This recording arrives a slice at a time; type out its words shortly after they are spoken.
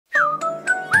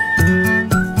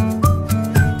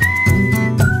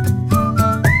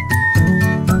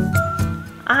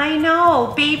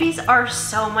are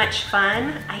so much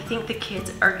fun. I think the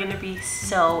kids are gonna be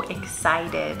so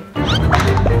excited.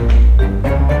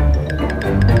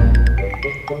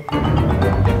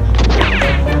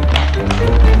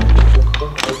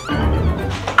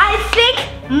 I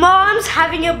think Mom's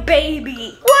having a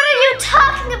baby. What are you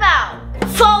talking about?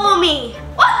 Follow me.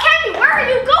 What, Kenny? Where are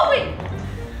you going?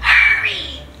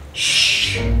 Hurry.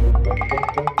 Shh.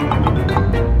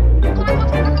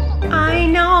 I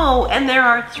know, and there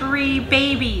are 3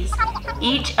 babies.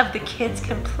 Each of the kids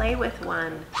can play with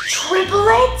one.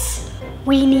 Triplets?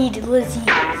 We need Lizzy.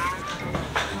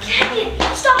 Kenny,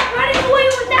 stop running away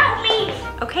without me.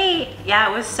 Okay, yeah,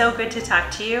 it was so good to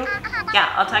talk to you. Yeah,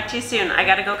 I'll talk to you soon. I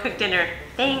gotta go cook dinner.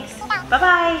 Thanks.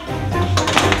 Bye-bye.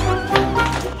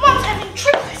 Mom's having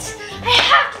triplets. I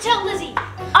have to tell Lizzy.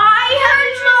 I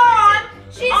heard Mom.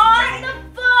 She's on the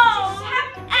phone.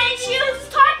 And she was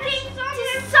talking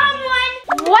to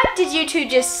someone. What did you two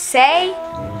just say?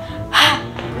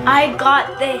 I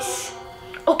got this.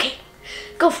 Okay,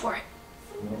 go for it.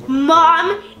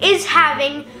 Mom is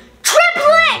having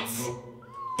triplets!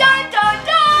 Dun dun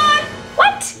dun!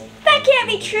 What? That can't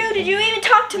be true. Did you even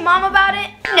talk to Mom about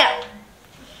it? No.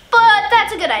 But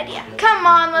that's a good idea. Come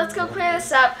on, let's go clear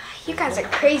this up. You guys are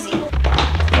crazy.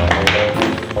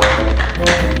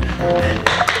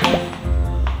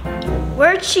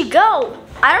 Where'd she go?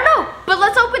 I don't know, but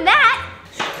let's open that.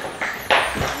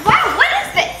 Wow, what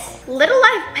is this? Little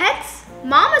Life Pets?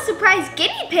 Mama surprised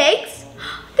guinea pigs?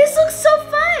 This looks so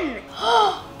fun.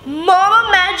 Mama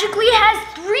magically has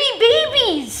 3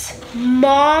 babies.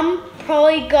 Mom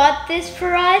probably got this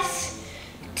for us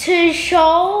to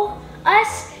show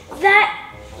us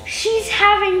that she's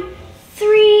having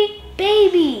 3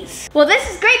 babies. Well, this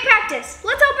is great practice.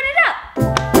 Let's open it up.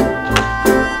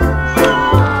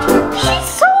 She's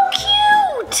so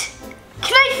cute.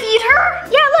 Can I feed her?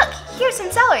 Yeah, look, here's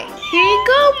some celery. Here you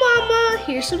go, Mama.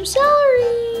 Here's some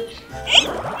celery.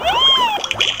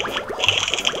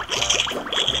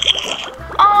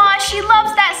 Aw, she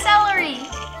loves that celery.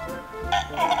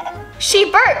 She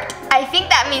burped. I think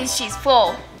that means she's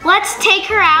full. Let's take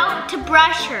her out to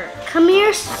brush her. Come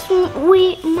here,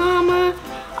 sweet Mama.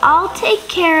 I'll take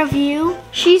care of you.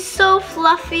 She's so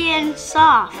fluffy and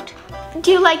soft.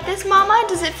 Do you like this, Mama?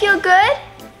 Does it feel good?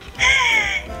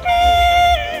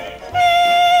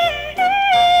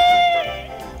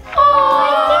 Oh,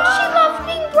 I think she loves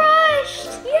being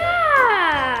brushed.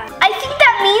 Yeah. I think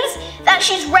that means that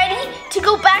she's ready to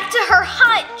go back to her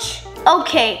hutch.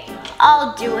 Okay,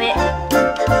 I'll do it.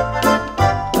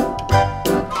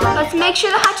 Let's make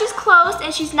sure the hutch is closed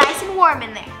and she's nice and warm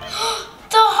in there.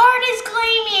 The heart is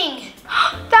gleaming.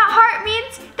 That heart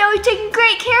means that we've taken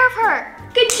great care of her.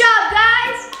 Good job,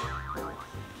 guys.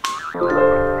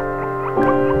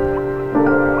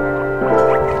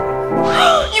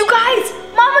 You guys,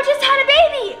 Mama just had a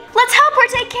baby. Let's help her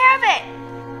take care of it.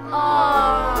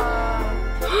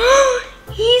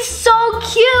 He's so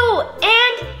cute,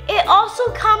 and it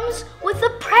also comes with a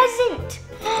present.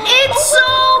 It's so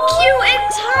cute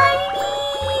and tiny.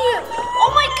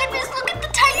 Oh my goodness, look at the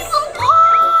tiny little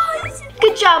paws.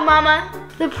 Good job, Mama.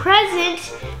 The present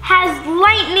has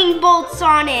lightning bolts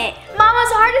on it.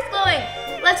 Mama's heart is glowing.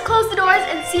 Let's close the doors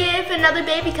and see if another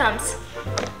baby comes.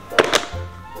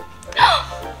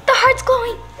 The heart's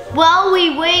glowing. While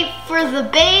we wait for the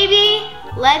baby,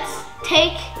 let's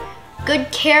take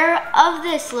good care of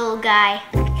this little guy.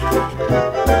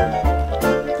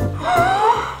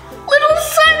 Little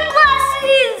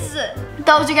sunglasses!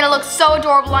 Those are gonna look so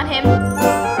adorable on him.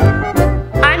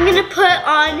 I'm gonna put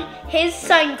on his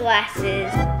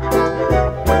sunglasses.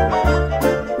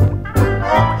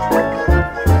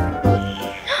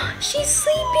 She's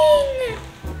sleeping.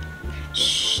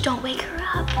 Shh, don't wake her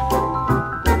up.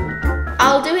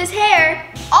 I'll do his hair.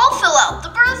 I'll fill out the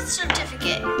birth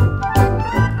certificate.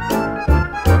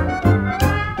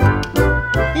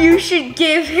 You should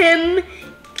give him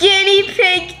guinea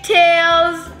pig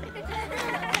tails.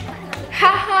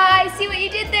 Haha, I see what you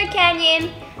did there,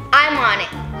 Canyon. I'm on it.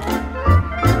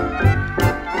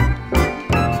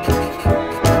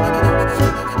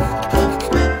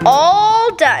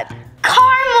 All done.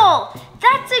 Caramel,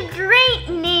 that's a great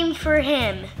name for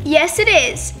him. Yes, it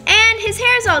is. And his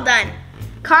hair's all done.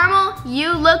 Caramel,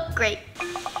 you look great.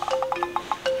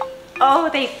 Oh,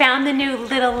 they found the new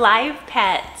little live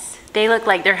pets. They look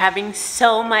like they're having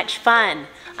so much fun.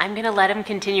 I'm gonna let them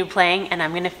continue playing and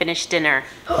I'm gonna finish dinner.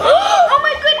 Oh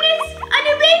my goodness, a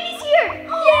new baby's here.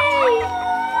 Yay!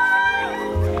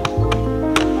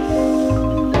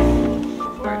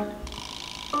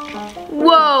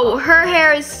 Whoa, her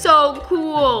hair is so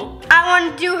cool. I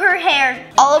want to do her hair.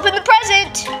 I'll open the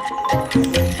present.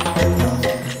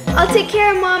 I'll take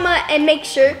care of Mama and make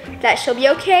sure that she'll be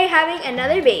okay having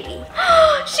another baby.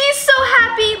 She's so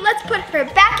happy. Let's put her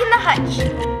back in the hutch.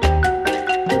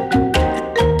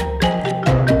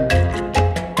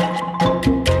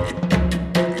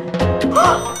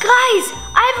 Guys,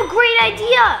 I have a great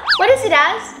idea. What is it,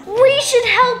 Az? We should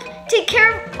help take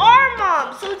care of our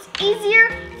mom so it's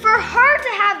easier for her to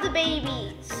have the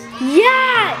babies.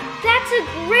 Yeah, that's a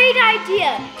great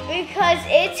idea because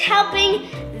it's helping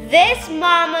this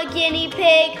mama guinea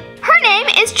pig. Her name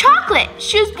is Chocolate.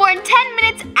 She was born 10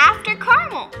 minutes after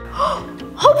Caramel.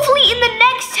 Hopefully in the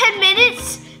next 10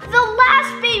 minutes, the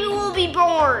last baby will be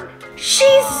born.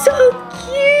 She's so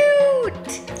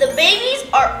cute. The babies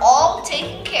are all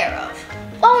taken care of.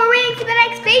 While we're waiting for the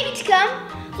next baby to come,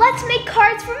 let's make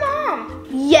cards for Mom.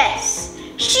 Yes,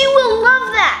 she will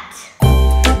love that.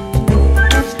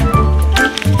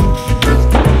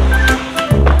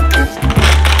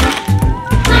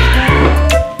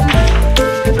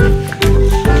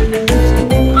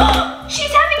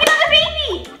 She's having another baby.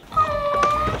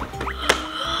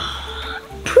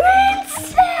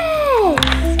 Princess.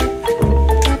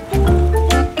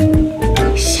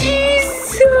 She's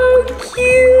so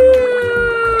cute.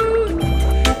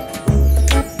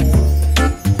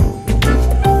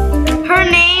 Her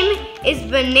name is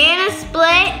Banana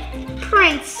Split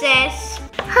Princess.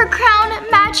 Her crown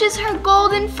matches her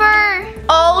golden fur.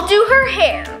 I'll do her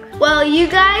hair. While you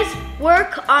guys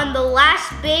work on the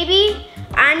last baby,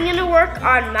 I'm gonna work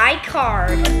on my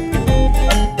card.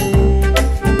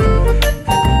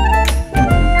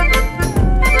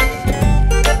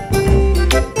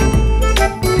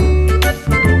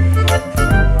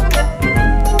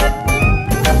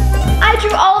 I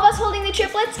drew all of us holding the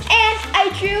triplets, and I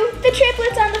drew the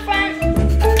triplets on the front.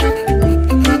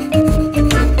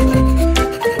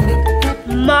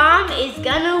 Mom is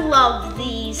gonna love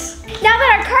these. Now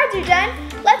that our cards are done,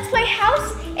 let's play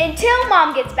house until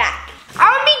Mom gets back.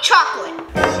 I'll be Chocolate.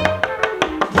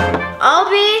 I'll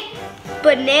be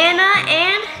Banana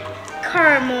and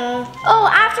Caramel. Oh,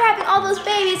 after having all those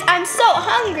babies, I'm so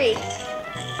hungry.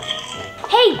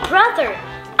 Hey, brother,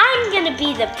 I'm gonna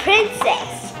be the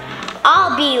princess.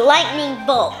 I'll be Lightning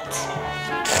Bolt.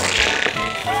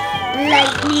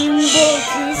 Lightning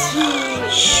Bolt is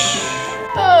huge.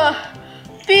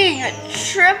 Being a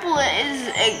triplet is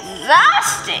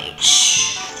exhausting.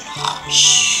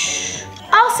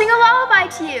 I'll sing a lullaby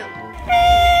to you.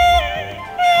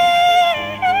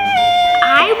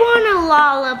 I want a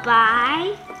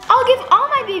lullaby. I'll give all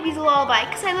my babies a lullaby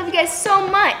because I love you guys so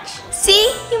much.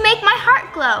 See, you make my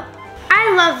heart glow. I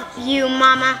love you,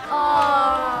 Mama.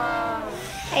 Aww.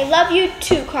 I love you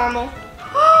too, Caramel.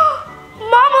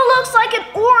 Mama looks like an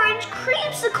orange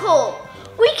creamsicle.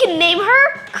 We can name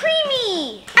her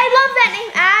Creamy. I love that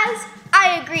name, Az.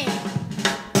 I agree.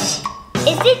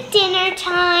 Is it dinner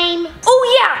time? Oh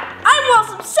yeah, I want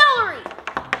some celery.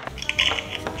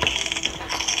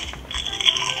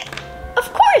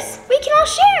 Of course, we can all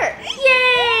share.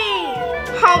 Yay!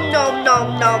 Nom nom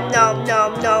nom nom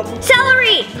nom nom.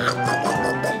 Celery!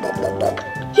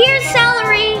 Here's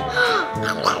celery.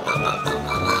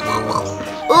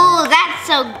 Ooh, that's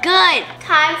so good.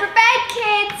 Time for bed,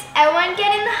 kids. Everyone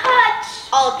get in the hutch.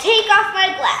 I'll take off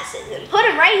my glasses and put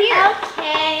them right here.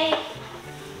 Okay.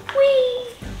 Whee!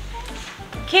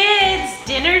 Kids,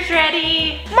 dinner's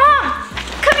ready. Mom,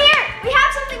 come here. We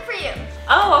have something for you.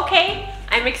 Oh, okay.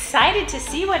 I'm excited to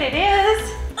see what it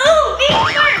is. Oh, me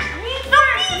first. Me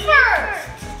first.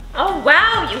 Oh,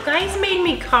 wow, you guys made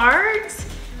me cards?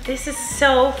 This is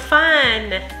so fun.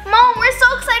 Mom, we're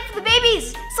so excited for the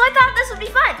babies, so I thought this would be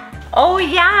fun. Oh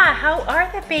yeah, how are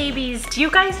the babies? Do you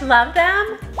guys love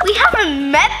them? We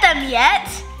haven't met them yet.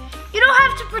 You don't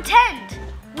have to pretend.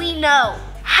 We know.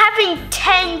 Having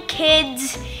 10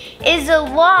 kids is a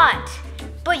lot,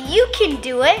 but you can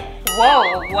do it.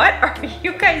 Whoa, what are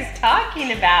you guys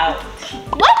talking about?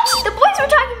 What? The boys were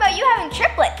talking about you having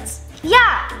triplets.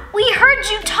 Yeah, we heard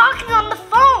you talking on the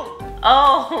phone.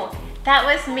 Oh, that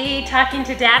was me talking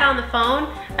to Dad on the phone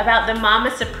about the Mama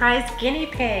Surprise guinea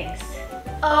pigs.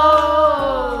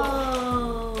 Oh.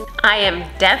 I am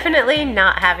definitely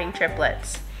not having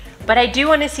triplets, but I do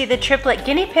want to see the triplet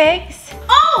guinea pigs.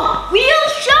 Oh, we'll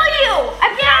show you. I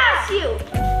promise you.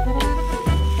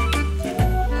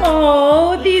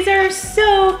 Oh, these are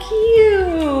so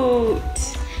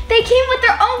cute. They came with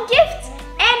their own gifts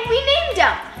and we named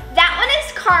them. That one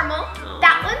is Caramel,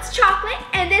 that one's Chocolate,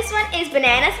 and this one is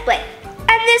Banana Split.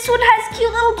 And this one has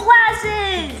cute little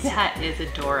glasses. That is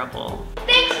adorable.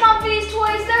 Thanks, Mom, for these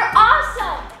toys. They're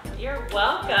awesome. You're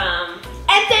welcome.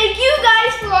 And thank you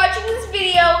guys for watching this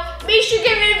video. Make sure to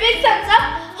give it a big thumbs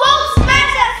up